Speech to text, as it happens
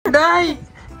டேய்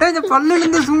டேய் இந்த பல்லுல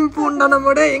இருந்து zoom போண்டா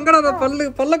நம்மடே எங்கடா அந்த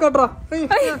பல்ல காட்றா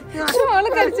சுவால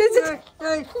கடிச்சிச்சு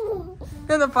டேய்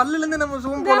இந்த பல்லுல இருந்து நம்ம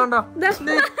zoom போலாம்டா டேய்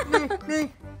டேய்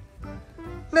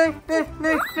டேய் டேய்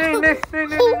டேய் டேய்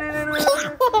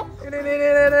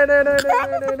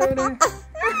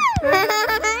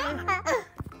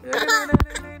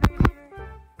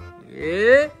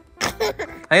ஏ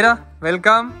ஐரா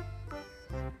வெல்கம்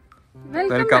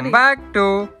பேக் டு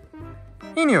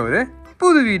இனி ஒரு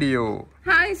புது video.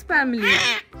 Hi family,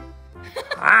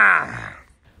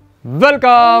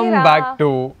 welcome back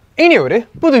to இனி ஒரு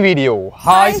புது வீடியோ.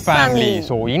 Hi family.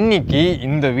 ஸோ இன்னைக்கு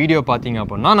இந்த வீடியோ பார்த்தீங்க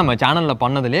அப்படின்னா நம்ம சேனலில்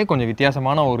பண்ணதுலேயே கொஞ்சம்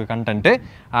வித்தியாசமான ஒரு கண்டென்ட்டு.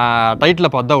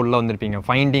 டைட்டில் பார்த்தா உள்ளே வந்திருப்பீங்க,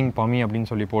 ஃபைண்டிங் பமி அப்படின்னு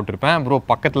சொல்லி போட்டிருப்பேன். ப்ரோ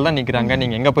பக்கத்தில் தான் நிற்கிறாங்க,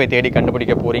 நீங்கள் எங்கே போய் தேடி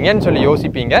கண்டுபிடிக்க போகிறீங்கன்னு சொல்லி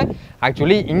யோசிப்பீங்க.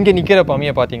 ஆக்சுவலி இங்கே நிற்கிற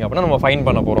பமியை பார்த்தீங்க அப்படின்னா நம்ம ஃபைண்ட்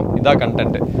பண்ண போகிறோம். இதான்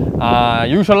கண்டென்ட்.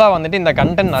 யூஸ்வலாக வந்துட்டு இந்த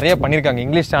கண்டென்ட் நிறைய பண்ணியிருக்காங்க,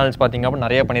 இங்கிலீஷ் சேனல்ஸ் பார்த்தீங்க அப்படின்னா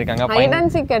நிறைய பண்ணியிருக்காங்க. ஹைட்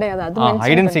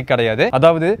அண்ட் சீக் கிடையாது.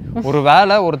 அதாவது ஒரு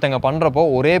வேலை ஒருத்தங்க பண்ணுறப்போ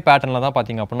ஒரே பேட்டர்னில் தான்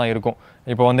பார்த்தீங்க அப்படின்னா இருக்கும்.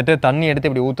 இப்போ வந்துட்டு தண்ணி எடுத்து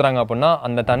இப்படி ஊற்றுறாங்க அப்படின்னா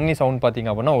அந்த தண்ணி சவுண்ட் பார்த்தீங்க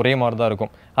அப்படின்னா ஒரே மாதிரி தான்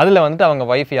இருக்கும். அதில் வந்துட்டு அவங்க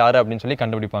ஒய்ஃப் யார் அப்படின்னு சொல்லி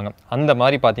கண்டுபிடிப்பாங்க. அந்த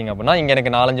மாதிரி பார்த்தீங்க அப்படின்னா இங்கே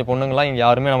எனக்கு 4-5 பொண்ணுங்களாம் இங்கே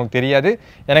யாருமே நமக்கு தெரியாது.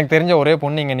 எனக்கு தெரிஞ்ச ஒரே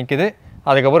பொண்ணு இங்கே நிற்குது,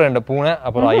 அதுக்கப்புறம் 2 பூனை,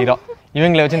 அப்புறம் ஐரா.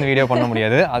 இவங்களை வச்சு இந்த வீடியோ பண்ண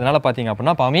முடியாது. அதனால பார்த்தீங்க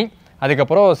அப்படின்னா பாமி,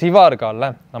 அதுக்கப்புறம் சிவா இருக்கார்ல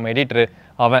நம்ம எடிட்டரு,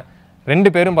 அவன் 2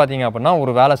 பேரும் பார்த்தீங்க அப்படின்னா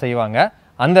ஒரு வேலை செய்வாங்க.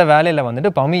 அந்த வேலையில வந்துட்டு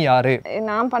பமி யாரு,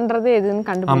 நான் பண்றது எதுன்னு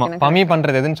கண்டுபிடிக்கணும். ஆமா, பமி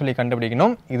பண்றது எதுன்னு சொல்லி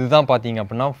கண்டுபிடிக்கணும். இதுதான் பாத்தீங்க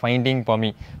அப்படின்னா ஃபைண்டிங் பமி.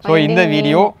 ஸோ இந்த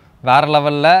வீடியோ வேற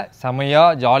லெவல்ல செமையா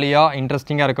ஜாலியா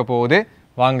இன்ட்ரெஸ்டிங்கா இருக்க போகுது.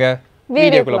 வாங்க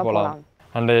வீடியோக்குள்ள போலாம்.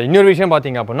 அந்த இன்னொரு விஷயம்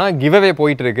பாத்தீங்க அப்படின்னா கிவ்அவே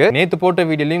போயிட்டு இருக்கு. நேத்து போட்ட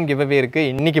வீடியோலயும் கிவ்அவே இருக்கு,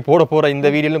 இன்னைக்கு போட போற இந்த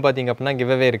வீடியோலும் பாத்தீங்க அப்படின்னா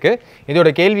கிவ்அவே இருக்கு. இதோட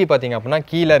கேள்வி பாத்தீங்க அப்படின்னா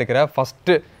கீழே இருக்கிற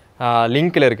ஃபர்ஸ்ட்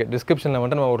லிங்க்கில் இருக்குது, டிஸ்கிரிப்ஷனில்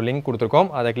வந்துட்டு நம்ம ஒரு லிங்க் கொடுத்துருக்கோம்.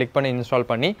 அதை கிளிக் பண்ணி இன்ஸ்டால்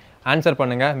பண்ணி ஆன்சர்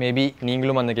பண்ணுங்கள். மேபி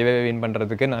நீங்களும் அந்த கிவ்அவே வின்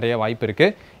பண்ணுறதுக்கு நிறைய வாய்ப்பு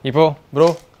இருக்குது. இப்போது ப்ரோ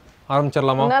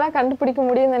ஆரம்பிச்சிடலாமா? என்னால் கண்டுபிடிக்க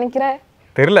முடியும்னு நினைக்கிறேன்.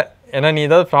 தெரியல, ஏன்னா நீ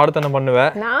ஏதாவது ஃப்ராட் தானே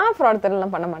பண்ணுவேன். நான் ஃப்ராட்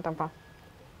தரலாம் பண்ண மாட்டேன்ப்பா.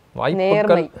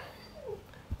 வாய்ப்புகள்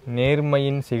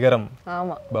நேர்மையின் சிகரம்.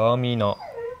 ஆமாம் பாமினா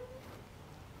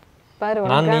பாரு,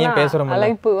 நான் நீயே பேசுகிறோம்,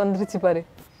 அழைப்பு வந்துருச்சு பாரு.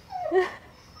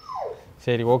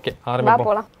 சரி ஓகே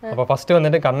ஆரம்பிப்போம். அப்போ ஃபர்ஸ்ட்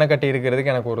வந்துட்டு கண்ணை கட்டி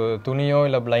இருக்கிறதுக்கு எனக்கு ஒரு துணியோ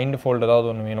இல்லை பிளைண்ட் ஃபோல்டு ஏதாவது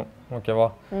ஒன்று வேணும். ஓகேவா?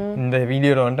 இந்த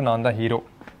வீடியோவில் வந்துட்டு நான் தான் ஹீரோ,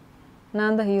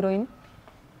 நான் தான் ஹீரோயின்.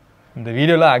 இந்த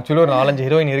வீடியோவில் ஆக்சுவலாக ஒரு 4-5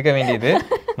 ஹீரோயின் இருக்க வேண்டியது.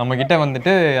 நம்ம கிட்ட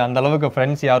வந்துட்டு அந்த அளவுக்கு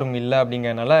ஃப்ரெண்ட்ஸ் யாரும் இல்லை.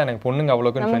 அப்படிங்கிறதுனால எனக்கு பொண்ணுங்க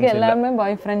அவ்வளோக்கு ஃப்ரெண்ட்ஸ் எல்லாருமே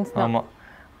பாய் ஃப்ரெண்ட்ஸ். ஆமாம்,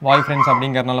 பாய் ஃப்ரெண்ட்ஸ்.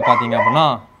 அப்படிங்கிறதுனால பார்த்தீங்க அப்படின்னா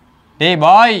டேய்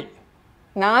பாய்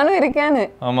நானும் இருக்கேன்னு.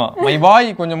 ஆமாம், மை பாய்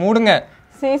கொஞ்சம் மூடுங்க.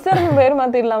 சீசர்னு பேர்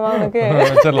மாற்றிடலாமா உனக்கு?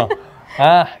 வச்சிடலாம்.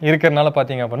 இருக்கிறதுனால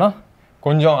பார்த்தீங்க அப்படின்னா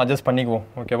கொஞ்சம் அட்ஜஸ்ட் பண்ணிக்குவோம்.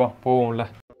 ஓகேவா? போவோம்ல,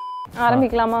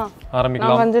 ஆரம்பிக்கலாமா?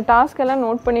 ஆரம்பிக்கலாம். நான் கொஞ்சம் டாஸ்க் எல்லாம்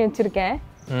நோட் பண்ணி வச்சிருக்கேன்,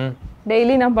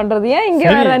 டெய்லி நான் பண்றது. ஏன் இங்க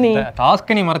வர நீ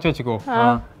டாஸ்க் நீ மறைச்சு வச்சுக்கோ.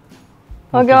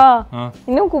 ஓகேவா?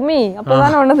 இன்னும் கும்மி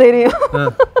அப்பதானே ஒண்ணு தெரியும்.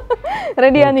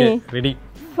 ரெடியா? நீ ரெடி.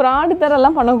 ஃப்ராட்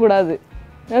தரெல்லாம் பண்ணக்கூடாது.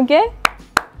 ஓகே?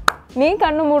 நீ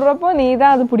கண்ணு மூடுறப்போ நீ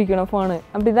தான் அது பிடிக்கணும் போனு,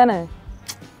 அப்படிதானே?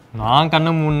 நான்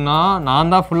கண்ணை மூடினா நான்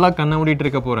தான் ஃபுல்லா கண்ணை மூடிட்டு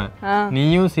இருக்க போறேன்,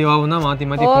 நீயும் சிவாவும் தான் மாத்தி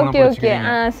மாத்தி போன போறீங்க. ஓகே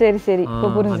சரி சரி, இப்போ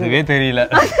புரியுது. அதுவே தெரியல.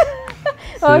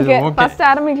 ஓகே ஃபர்ஸ்ட்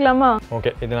ஆரம்பிக்கலாமா?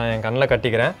 ஓகே, இது நான் என் கண்ணல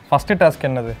கட்டிக்கிறேன். ஃபர்ஸ்ட் டாஸ்க்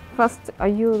என்னது? ஃபர்ஸ்ட்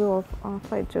ஐயோ இது ஆஃப்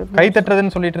ஆயிடுச்சு. கை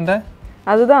தட்டறதுன்னு சொல்லிட்டு இருந்தேன்.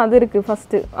 அதுதான் அது இருக்கு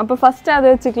ஃபர்ஸ்ட். அப்ப ஃபர்ஸ்ட் அதை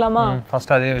வச்சுக்கலாமா?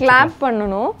 ஃபர்ஸ்ட் அதே வச்சு கிளாப்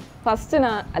பண்ணனும். ஃபர்ஸ்ட்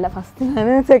நான் அல்ல, ஃபர்ஸ்ட்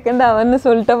நான் செகண்ட் அவன்னு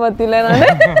சொல்லிட்ட பாத்தீல நான்.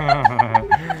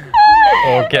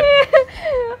 ஓகே,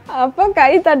 அப்ப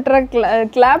கை தட்டற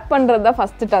கிளாப் பண்றது தான்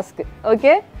ஃபர்ஸ்ட் டாஸ்க்.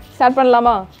 ஓகே ஸ்டார்ட்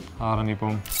பண்ணலாமா?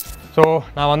 ஆரம்பிப்போம். ஸோ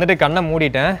நான் வந்துட்டு கண்ணை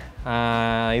மூடிட்டேன்.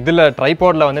 இதில்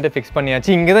ட்ரைபாடில் வந்துட்டு ஃபிக்ஸ் பண்ணியாச்சு.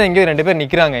 இங்கே தான் எங்கேயும் 2 பேர்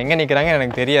நிற்கிறாங்க, எங்கே நிற்கிறாங்க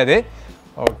எனக்கு தெரியாது.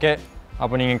 ஓகே,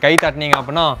 அப்போ நீங்கள் கை தட்டினீங்க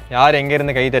அப்படின்னா யார்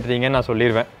எங்கேருந்து கை தட்டுறீங்கன்னு நான்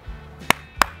சொல்லிடுவேன்.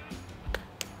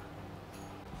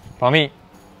 பமி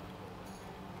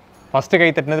ஃபர்ஸ்ட்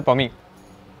கை தட்டினது பமி.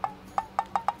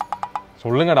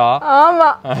 சொல்லுங்கடா. ஆமா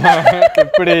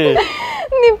எப்படி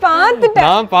நீ பார்த்துட்ட?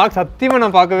 நான் சத்தியமா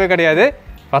நான் பார்க்கவே கிடையாது.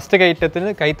 ஃபர்ஸ்ட் கை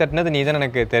தட்டினது நீ தான்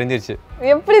எனக்கு தெரிஞ்சிருச்சு.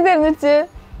 எப்படி தெரிஞ்சிருச்சு?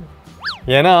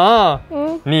 ஏன்னா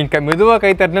நீ மெதுவா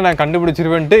கை தட்டின நான்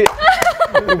கண்டுபிடிச்சிருவேன்ட்டு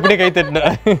இப்படி கை தட்டின.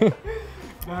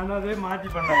 நானே மாத்தி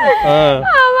பண்ணேன்.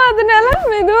 ஆமா, அதனால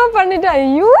மெதுவா பண்ணிட்டேன்.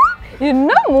 ஐயோ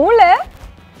என்ன மூளை,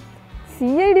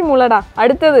 சிஐடி மூளைடா.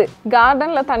 அடுத்தது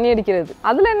கார்டன்ல தண்ணி அடிக்கிறது.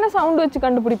 அதுல என்ன சவுண்ட் வச்சு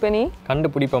கண்டுபிடிப்ப நீ?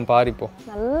 கண்டுபிடிப்பேன் பாரு. இப்போ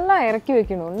நல்லா இறக்கி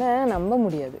வைக்கணும்னு நம்ப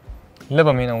முடியாது. இல்ல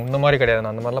பம்மி, நான் உன்ன மாதிரி கிடையாது,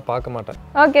 நான் அந்த மாதிரிலாம் பார்க்க மாட்டேன்.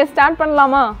 ஓகே ஸ்டார்ட்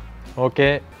பண்ணலாமா? ஓகே,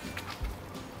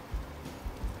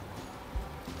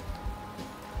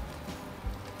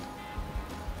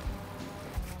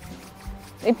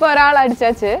 இப்போ ஒரு ஆள்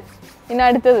அடிச்சாச்சு. இன்னும்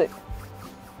அடுத்தது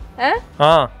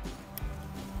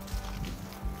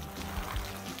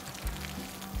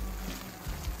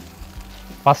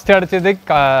ஃபர்ஸ்ட் அடிச்சது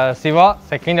சிவா,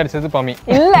 செகண்ட் அடிச்சது பமி.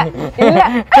 இல்ல இல்ல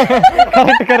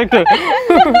கரெக்ட் கரெக்ட்.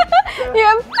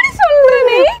 எப்படி சொல்ற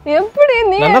நீ? எப்படி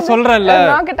நீ? நான் சொல்றேன்ல.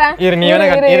 நாக்கட்டேன். இரு நீ வேணா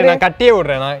இரு நான் கட்டியே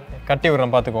விடுறேன். நான் கட்டி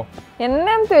விடுறேன் பாத்துக்கோ.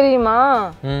 என்னன்னு தெரியுமா?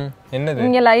 என்னது?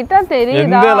 இங்க லைட்டா தெரியுதா?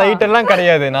 எந்த லைட் எல்லாம்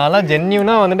கிடையாது. நான்லாம்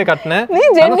ஜென்யூனா வந்துட்டு கட்டனேன்.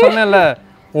 நான் சொன்னேன்ல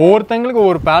ஒவ்வொருத்தங்களுக்கு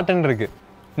ஒரு பேட்டர்ன் இருக்கு.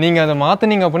 நீங்க அதை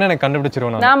மாத்துனீங்க அப்படின்னா எனக்கு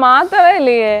கண்டுபிடிச்சிருவேன். நான் மாத்தவே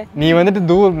இல்லையே. நீ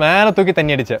வந்துட்டு மேல தூக்கி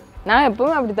தண்ணி அடிச்ச. நான்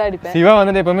எப்பவுமே அப்படிதான் அடிப்பேன். சிவா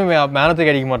வந்துட்டு எப்பவுமே மேல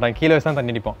தூக்கி அடிக்க மாட்டான், கீழே வச்சு தான்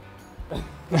தண்ணி அடிப்பான்.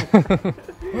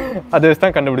 அது வச்சு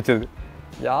தான் கண்டுபிடிச்சது.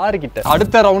 யாருக்கிட்ட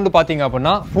அடுத்த ரவுண்டு பார்த்தீங்க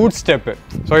அப்படின்னா ஃபுட் ஸ்டெப்பு.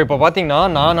 ஸோ இப்போ பார்த்தீங்கன்னா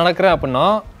நான் நடக்கிறேன் அப்படின்னா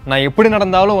நான் எப்படி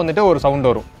நடந்தாலும் வந்துட்டு ஒரு சவுண்ட்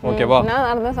வரும். ஓகேவா? நான்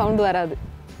நடந்தா சவுண்ட் வராது.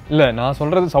 இல்லை நான்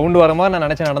சொல்றது சவுண்ட் வர மாதிரி நான்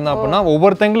நினச்சேன் நடந்தேன் அப்படின்னா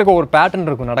ஒவ்வொருத்தங்களுக்கு ஒரு பேட்டர்ன்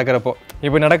இருக்கும் நடக்கிறப்போ.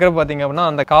 இப்போ நடக்கிறப்ப பார்த்தீங்க அப்படின்னா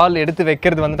அந்த கால் எடுத்து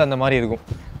வைக்கிறது வந்துட்டு அந்த மாதிரி இருக்கும்.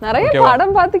 நிறைய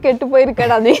படம் பார்த்து கெட்டு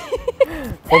போயிருக்கடா நீ.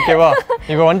 ஓகேவா?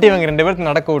 இப்போ வந்துட்டு இவங்க 2 பேருக்கு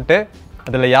நடக்க விட்டு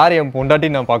அதில் யார் என் பொண்டாட்டி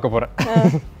நான் பார்க்க போகிறேன்.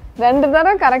 2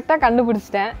 தடவை கரெக்டாக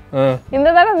கண்டுபிடிச்சிட்டேன். இந்த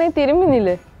தடவை நீ திரும்பி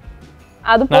நில்லு.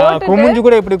 அது நான் குமிஞ்சு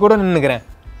கூட இப்படி கூட நின்னுக்கிறேன்.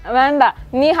 வேண்டாம்,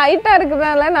 நீ ஹைட்டா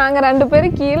இருக்கிறதால நாங்க 2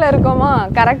 பேரும் கீழே இருக்கோமா,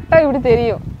 கரெக்டா இப்படி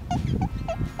தெரியும்.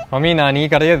 மம்மி நான் நீ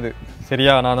கிடையாது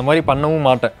சரியா? நான் அந்த மாதிரி பண்ணவும்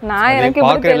மாட்டேன். நான் எனக்கு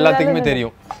பார்க்குற எல்லாத்துக்குமே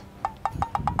தெரியும்.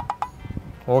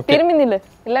 ஓகே திரும்பி நில்லு,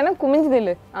 இல்லைன்னா குமிஞ்சு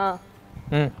நில்லு.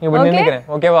 இப்படி நின்னுக்கிறேன்.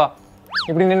 ஓகேவா?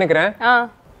 இப்படி நின்னுக்கிறேன்.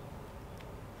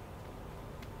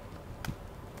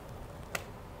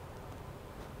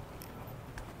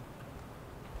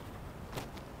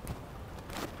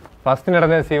 ஃபர்ஸ்ட்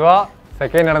நடந்தது சிவா,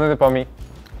 செகண்ட் நடந்தது பமி.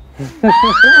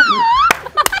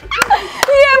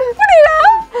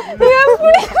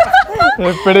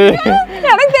 எப்படி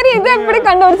எனக்கு தெரியும் இது எப்படி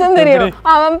கண்டுபிடிச்சேன்னு தெரியும்.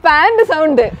 அவன் பேண்ட்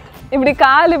சவுண்ட் இப்படி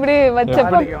கால் இப்படி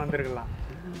வச்சப்ப வந்திருக்கலாம்.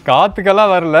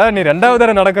 காத்துக்கெல்லாம் வரல. நீ 2வது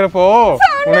தடவை நடக்கிறப்போ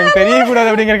உனக்கு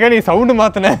தெரியக்கூடாது அப்படிங்கறக்க நீ சவுண்ட்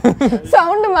மாத்தின.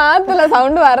 சவுண்ட் மாத்தல,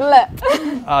 சவுண்ட் வரல.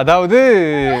 அதாவது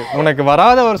உனக்கு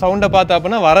வராத ஒரு சவுண்டை பார்த்த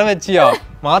அப்படின்னா வர வச்சியா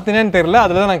மாத்தினேன்னு தெரியல.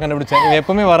 அதுலதான் நான் கண்டுபிடிச்சேன். இவன்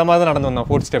எப்பவுமே வர மாதிரி தான் நடந்து வந்தான்.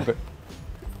 ஃபோர்த் ஸ்டெப்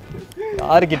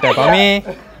யாருக்கிட்ட பமி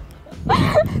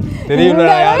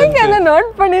தெரியல, நோட்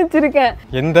பண்ணி வச்சிருக்கேன்.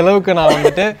 எந்த அளவுக்கு நான்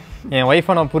வந்துட்டு என்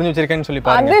வைஃபை நான் புரிஞ்சு வச்சிருக்கேன்னு சொல்லி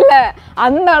பாருங்க. அது இல்ல,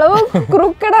 அந்த அளவு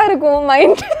குறுக்கடா இருக்கும்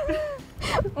மைண்ட்,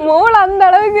 மூளை அந்த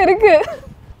அளவுக்கு இருக்கு.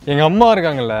 எங்க அம்மா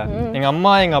இருக்காங்கல்ல, எங்க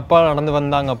அம்மா எங்க அப்பா நடந்து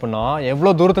வந்தாங்க அப்படின்னா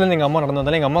எவ்வளவு தூரத்துல இருந்து எங்க அம்மா நடந்து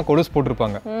வந்தாலும் எங்க அம்மா கொலுசு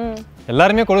போட்டிருப்பாங்க.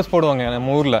 எல்லாருமே கொலுசு போடுவாங்க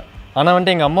நம்ம ஊர்ல. ஆனா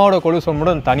வந்துட்டு எங்க அம்மாவோட கொலுசு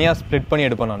மட்டும் தனியா ஸ்ப்ளிட் பண்ணி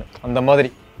எடுப்பேன் நான். அந்த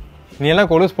மாதிரி நீ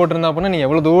எல்லாம் கொலுசு போட்டிருந்தா அப்படின்னா நீ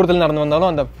எவ்வளவு தூரத்துல நடந்து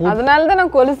வந்தாலும் அந்த அதனாலதான்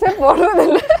நான் கொலுசே போடுறது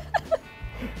இல்லை.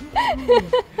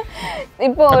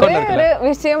 இப்போ ஒரே ஒரு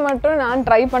விஷயம் மட்டும் நான்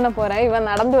ட்ரை பண்ண போறேன். இவன்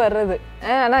நடந்து வர்றது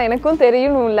ஆனா எனக்கும்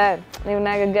தெரியணும்ல,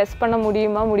 இவனை கெஸ் பண்ண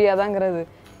முடியுமா முடியாதாங்கிறது.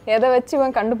 எதை வச்சு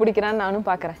இவன் கண்டுபிடிக்கிறான்னு நானும்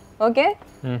பாக்குறேன். ஓகே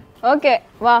ஓகே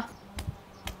வா.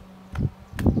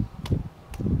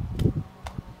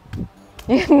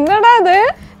 என்னடா அது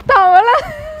தவளை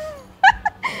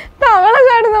தவளை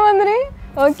காடுத மாதிரி.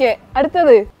 ஓகே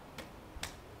அடுத்தது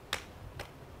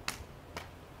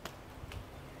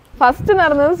ஃபர்ஸ்ட்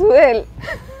நடந்தது சுஹேல்,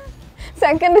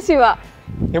 செகண்ட் சிவா.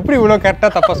 எப்படி இவ்வளவு கரெக்டா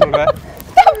தப்பா சொல்ற?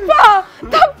 தப்பா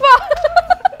தப்பா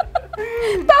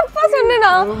தப்பா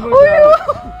சொன்னா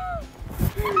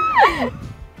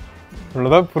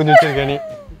இவ்வளவுதான் புரிஞ்சு வச்சிருக்க நீ.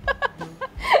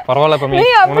 பரவாயில்ல பமி,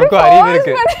 உனக்கும் அறிவு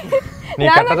இருக்கு. நீ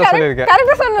கரெக்டா சொல்லிருக்க.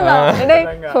 கரெக்டா சொன்னதா? டேய்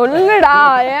சொல்லுடா,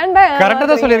 ஏன்டா கரெக்டா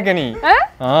தான் சொல்லிருக்க நீ.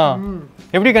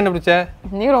 எப்படி கண்டுபிடிச்ச?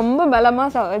 நீ ரொம்ப பலமா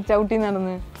சவுட்டி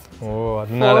நடந்து. ஓ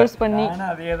அதனால ஃபோர்ஸ் பண்ணி நான்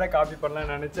அதையே தான் காப்பி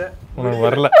பண்ணலாம்னு நினைச்சேன். உனக்கு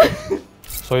வரல.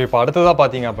 சோ இப்போ அடுத்ததா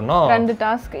பாத்தீங்க அப்படின்னா 2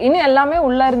 டாஸ்க் இன்னும் எல்லாமே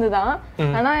உள்ள இருந்துதான்.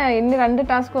 ஆனா இன்னும் 2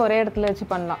 டாஸ்க் ஒரே இடத்துல வச்சு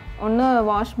பண்ணலாம். ஒன்னு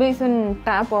வாஷ் பேசின்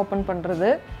டேப் ஓபன் பண்றது,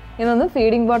 இது வந்து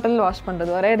ஃபீடிங் பாட்டில் வாஷ்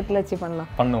பண்றது. ஒரே இடத்துல வச்சு பண்ணலாம்.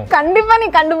 பண்ணுவோம். கண்டிப்பா நீ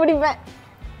கண்டுபிடிப்ப.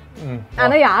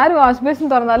 ஆனா யார் வாஷ்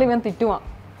பேசின் திறந்தாலும் இவன் திட்டுவான்,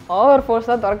 ஓவர்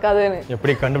ஃபோர்ஸா திறக்காதுன்னு.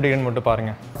 எப்படி கண்டுபிடிக்கணும்னு மட்டும்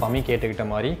பாருங்க. பமி கேட்டுக்கிட்ட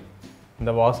மாதிரி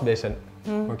இந்த வாஷ் பேசன்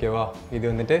ஓகேவா, இது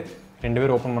வந்துட்டு 2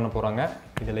 பேர் ஓப்பன் பண்ண போறாங்க.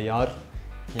 இதுல யார்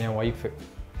என் ஒய்ஃப்?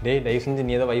 டேய் தயவு செஞ்சு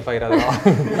நீ தான் ஒய்ஃப் ஆயிராதா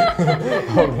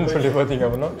அப்படின்னு சொல்லி பார்த்தீங்க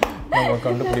அப்படின்னா நம்ம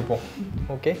கண்டுபிடிப்போம்.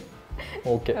 Okay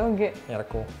okay okay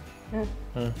இறக்குவோம்.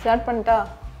 ஸ்டார்ட் பண்ணிட்டா?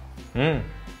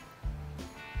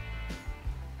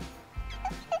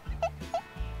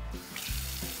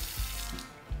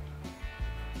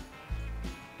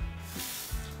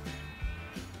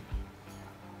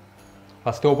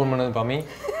 ஃபர்ஸ்ட் ஓப்பன் பண்ணது பமி,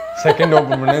 செகண்ட்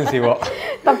ஓப்பன் பண்ணது சிவா.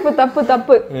 தப்பு தப்பு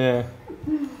தப்பு.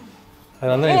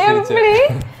 அதனால எப்படி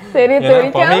சரி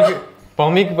தெரியும்.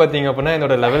 பமிக்கு பாத்தீங்க அப்படின்னா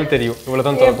என்னோட லெவல் தெரியும்,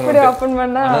 இவ்வளவுதான் எப்படி ஓபன்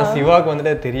பண்ணா. ஆனா சிவாக்கு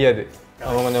வந்துட்டு தெரியாது,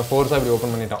 அவன் கொஞ்சம் ஃபோர்ஸா இப்படி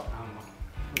ஓபன் பண்ணிட்டான்.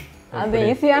 அது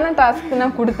ஈஸியான டாஸ்க்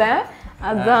நான் கொடுத்தேன்.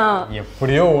 அதான்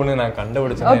எப்படியோ ஒன்று நான்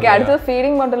கண்டுபிடிச்சேன். ஓகே, அடுத்து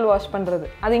ஃபீடிங் பாட்டில் வாஷ் பண்றது.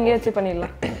 அது இங்கே வச்சு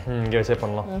பண்ணிடலாம். இங்கே வச்சே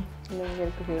பண்ணலாம். இங்கே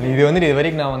இருக்கு. இது வந்துட்டு இது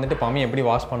வரைக்கும் நான் வந்துட்டு பம்மி எப்படி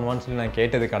வாஷ் பண்ணுவான்னு சொல்லி நான்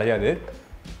கேட்டது கிடையாது.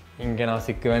 இங்கே நான்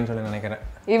சிக்குவேன்னு சொல்லி நினைக்கிறேன்.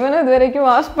 இவனும் இது வரைக்கும்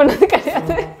வாஷ் பண்ணது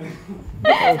கிடையாது.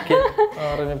 ஓகே,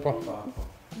 ஆரம்பிப்போம்.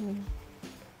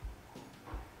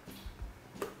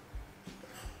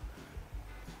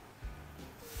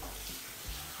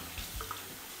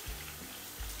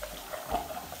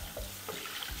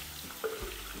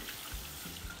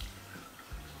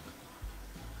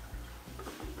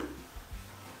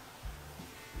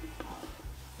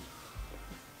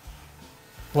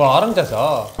 ஓ, ஆரம்பிச்சாச்சா?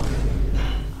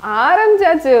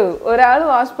 ஆரம்பிச்சாச்சு. ஒரு ஆள்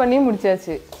வாஷ் பண்ணி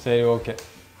முடிச்சாச்சு. சரி, ஓகே.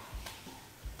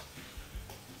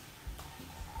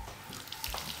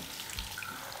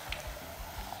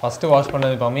 ஃபர்ஸ்ட் வாஷ்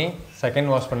பண்ணது பம்மி,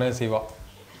 செகண்ட் வாஷ் பண்ணது சிவா.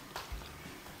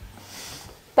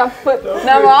 தப்பு.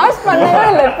 நான் வாஷ் பண்ணவே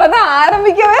இல்லை, இப்பதான்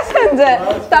ஆரம்பிக்கவே செஞ்சேன்.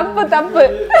 தப்பு தப்பு.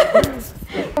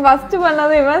 ஃபர்ஸ்ட்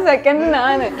பண்ணது இவன், செகண்ட்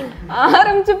நானு.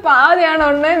 ஆரம்பிச்சு பாதியான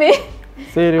உடனே நீ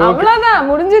சரி, அவ்வளவுதான்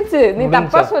முடிஞ்சிச்சு. நீ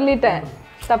தப்பா சொல்லிட்ட.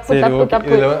 தப்பு தப்பு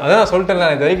தப்பு. அதான்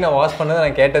சொல்லிட்டேன், இது வரைக்கும் நான் வாஷ் பண்ணதை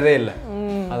நான் கேட்டதே இல்லை.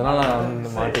 அதனால நான்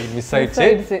மாட்டி மிஸ்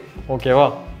ஆயிடுச்சு. ஓகேவா?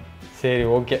 சரி,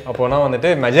 ஓகே. அப்போனா வந்துட்டு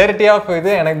மெஜாரிட்டி ஆஃப்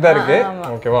இது எனக்கு தான் இருக்கு.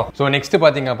 ஓகேவா? ஸோ நெக்ஸ்ட்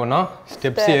பார்த்தீங்க அப்படின்னா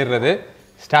ஸ்டெப்ஸ் ஏறுறது.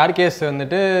 ஸ்டார் கேஸ்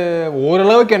வந்துட்டு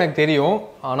ஓரளவுக்கு எனக்கு தெரியும்,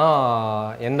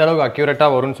 ஆனால் எந்த அளவுக்கு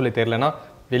அக்யூரேட்டாக வரும்னு சொல்லி தெரியலனா,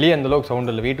 வெளியே அந்த அளவுக்கு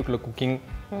சவுண்ட் இல்லை. வீட்டுக்குள்ளே குக்கிங்,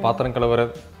 பாத்திரம் கழுவுற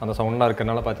அந்த சவுண்டாக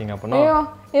இருக்கிறனால பார்த்தீங்க அப்படின்னா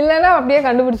இல்லைன்னா அப்படியே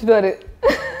கண்டுபிடிச்சிடுவாரு.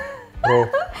 ஓ,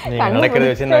 நீங்கள் நடக்கிறத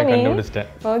வச்சு நான் கண்டுபிடிச்சிட்டேன்.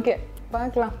 ஓகே,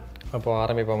 பார்க்கலாம். அப்போ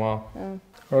ஆரம்பிப்போமா?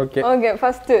 Okay okay.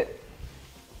 First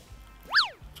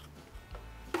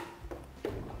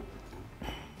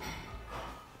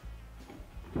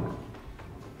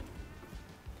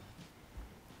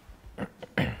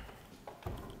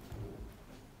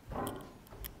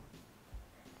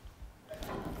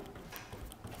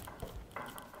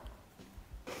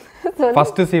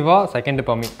first Siva, second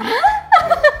பம்மி.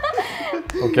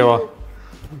 ஓகேவா?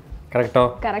 கரெக்டா?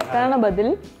 கரெக்டான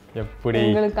பதில். எப்படி?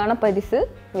 உங்களுக்கான பரிசு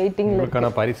வெயிட்டிங்ல. உங்களுக்கான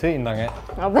பரிசு இந்தாங்க.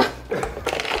 அதான்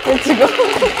வெச்சுக்கோ.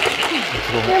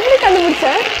 எப்படி கண்டுபிடிச்ச?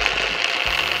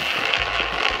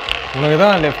 உனக்கு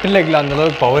தான் லெஃப்ட் லெக்ல அந்த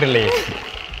அளவுக்கு பவர் இல்லையே.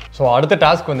 ஸோ அடுத்த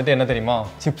டாஸ்க் வந்துட்டு என்ன தெரியுமா?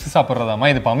 சிப்ஸ் சாப்பிட்றதாமா.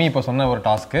 இது பம்மி இப்போ சொன்ன ஒரு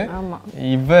டாஸ்க்கு.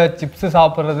 இவ சிப்ஸ்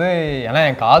சாப்பிட்றது, ஏன்னா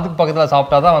என் காதுக்கு பக்கத்தில்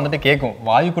சாப்பிட்டா தான் வந்துட்டு கேட்கும்,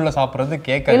 வாயுக்குள்ள சாப்பிட்றது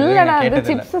கேட்கறது.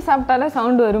 சிப்ஸ் சாப்பிட்டாலே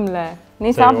சவுண்ட் வரும்ல.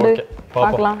 நீ சாப்பிடு,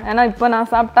 பார்க்கலாம். ஏன்னா இப்போ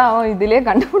நான் சாப்பிட்டா அவன் இதுலயே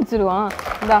கண்டுபிடிச்சிருவான்.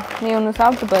 இந்தா நீ ஒன்று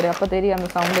சாப்பிட்டு பாரு, அப்போ தெரியும் அந்த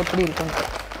சவுண்ட் எப்படி இருக்குன்னு.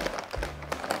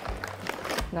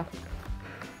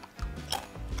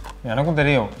 எனக்கும்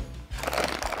தெரியும்.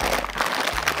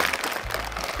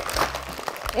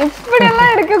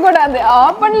 இப்படியெல்லாம் இருக்கக்கூடாது,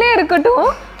 ஓப்பன்லேயே இருக்கட்டும்.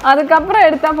 அதுக்கப்புறம்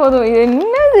எடுத்தா போதும்.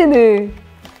 என்னது இது?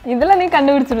 இதில் நீ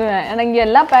கண்டுபிடிச்சிடுவேன். எனக்கு இங்கே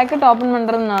எல்லா பேக்கெட் ஓப்பன்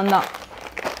பண்ணுறது நான் தான்.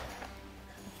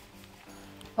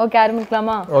 ஓகே,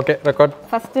 ஆரம்பிக்கலாமா? Okay, record.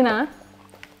 ஃபர்ஸ்ட் நான்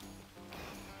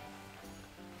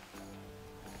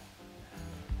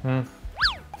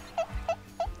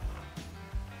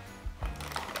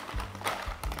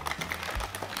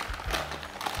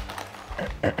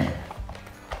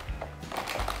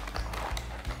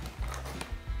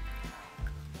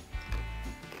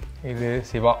இது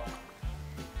சிவா.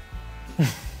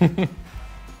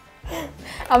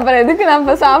 அப்புறம் எதுக்கு நான்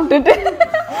இப்போ சாப்பிட்டுட்டு?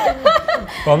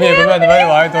 மம்மி எப்பவுமே அந்த மாதிரி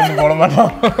வாயை திறந்து போட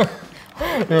மாட்டான்.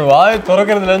 வாயை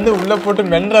திறக்கிறதுல இருந்து உள்ள போட்டு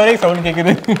மென்ற வரைக்கும் சவுண்ட்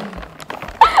கேட்குது.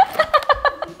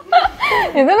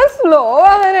 இதெல்லாம்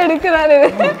ஸ்லோவா வேற எடுக்கிறாரு.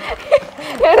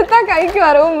 எடுத்தா கைக்கு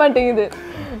வரவும் மாட்டேங்குது.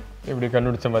 இப்படி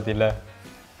கண்டுபிடிச்ச பாத்தீங்களா?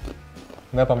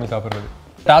 என்ன பம்மி சாப்பிடுறது.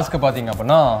 டாஸ்க் பாத்தீங்க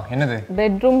அப்படின்னா என்னது?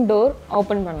 பெட்ரூம் டோர்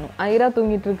ஓபன் பண்ணணும். ஐரா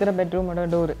தூங்கிட்டு இருக்கிற பெட்ரூமோட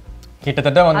டோர்.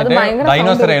 கிட்டத்தட்ட வந்துட்டு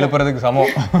டைனோசரை எழுப்புறதுக்கு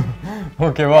சமம்.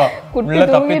 ஓகேவா? உள்ள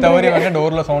தப்பி தவறி வந்து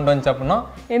டோர்ல சவுண்ட் வந்துச்சு அப்படின்னா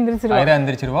ஐரா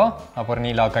எந்திரிச்சிருவா. அப்புறம்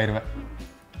நீ லாக் ஆயிருவ.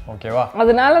 ஓகேவா?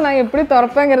 அதனால நான் எப்படி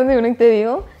திறப்பேங்கிறது எனக்கு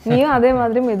தெரியும். நீயும் அதே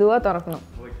மாதிரி மெதுவா திறக்கணும்.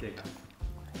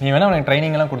 நீ வேணா உனக்கு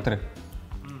ட்ரைனிங் எல்லாம் கொடுத்துரு.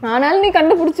 ஆனாலும் நீ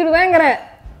கண்டுபிடிச்சிடுவேங்கிற.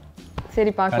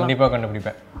 சரி, பார்க்கலாம். கண்டிப்பா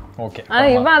கண்டுபிடிப்பேன். ஓகே. ஆனா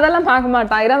இவன் அதெல்லாம் பார்க்க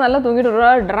மாட்டான். ஐரா நல்லா தூங்கிட்டு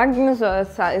ட்ரக்னு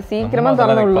சீக்கிரமா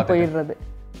திறந்து உள்ள போயிடுறது.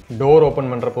 டோர்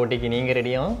ஓபன் பண்ற போட்டிக்கு நீங்க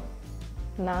ரெடியா?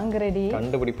 நாங்க ரெடி.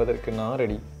 கண்டுபிடிப்பதற்கு நான்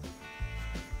ரெடி.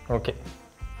 ஓகே.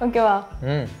 ஓகேவா?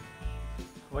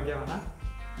 ஓகேவா?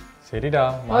 சரிடா,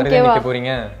 மாறி நிக்க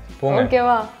போறீங்க. போங்க.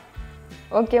 ஓகேவா?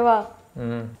 ஓகேவா?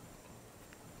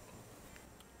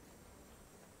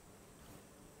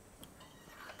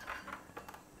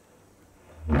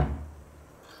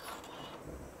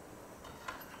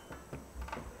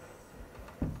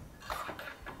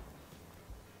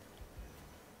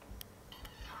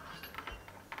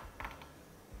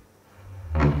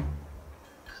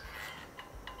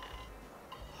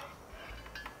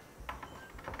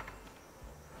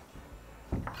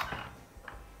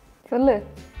 சொல்லு.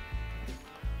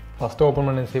 ஃபர்ஸ்ட் ஓப்பன்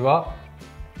பண்ணது சிவா,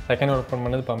 செகண்ட் ஓப்பன்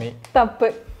பண்ணது பமி. தப்பு.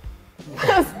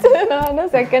 ஃபர்ஸ்ட் நானு,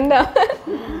 செகண்டா.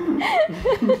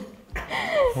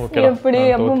 ஓகே. எப்படி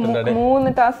அப்போ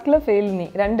 3 டாஸ்க்ல ஃபெயில் நீ.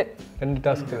 2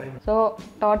 டாஸ்க். சோ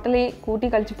டோட்டலி கூட்டி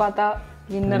கழிச்சு பார்த்தா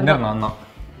வின்னர் நான் தான்.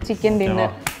 Chicken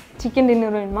dinner. சிக்கன்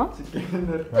டின்னர் வேணுமா?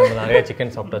 நிறைய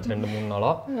சிக்கன் சாப்பிட்டாச்சு 2-3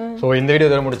 நாளா. ஸோ இந்த வீடியோ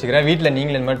இதோட முடிச்சுக்கிறேன். வீட்டில்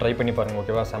நீங்களும் இந்த மாதிரி ட்ரை பண்ணி பாருங்க.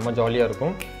 ஓகேவா? செம்ம ஜாலியாக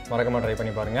இருக்கும். மறக்காம ட்ரை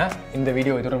பண்ணி பாருங்க. இந்த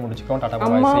வீடியோ இதோட முடிச்சுக்கிறோம். டாடா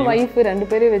பாய். அம்மா வைஃப்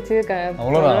 2 பேரையும் வச்சு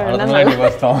அவ்வளோதான். அடுத்த நாள்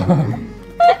டிவோர்ஸ் தான்.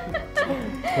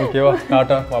 ஓகேவா?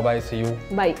 டாடா பாய். See you.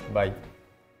 பை. Bye.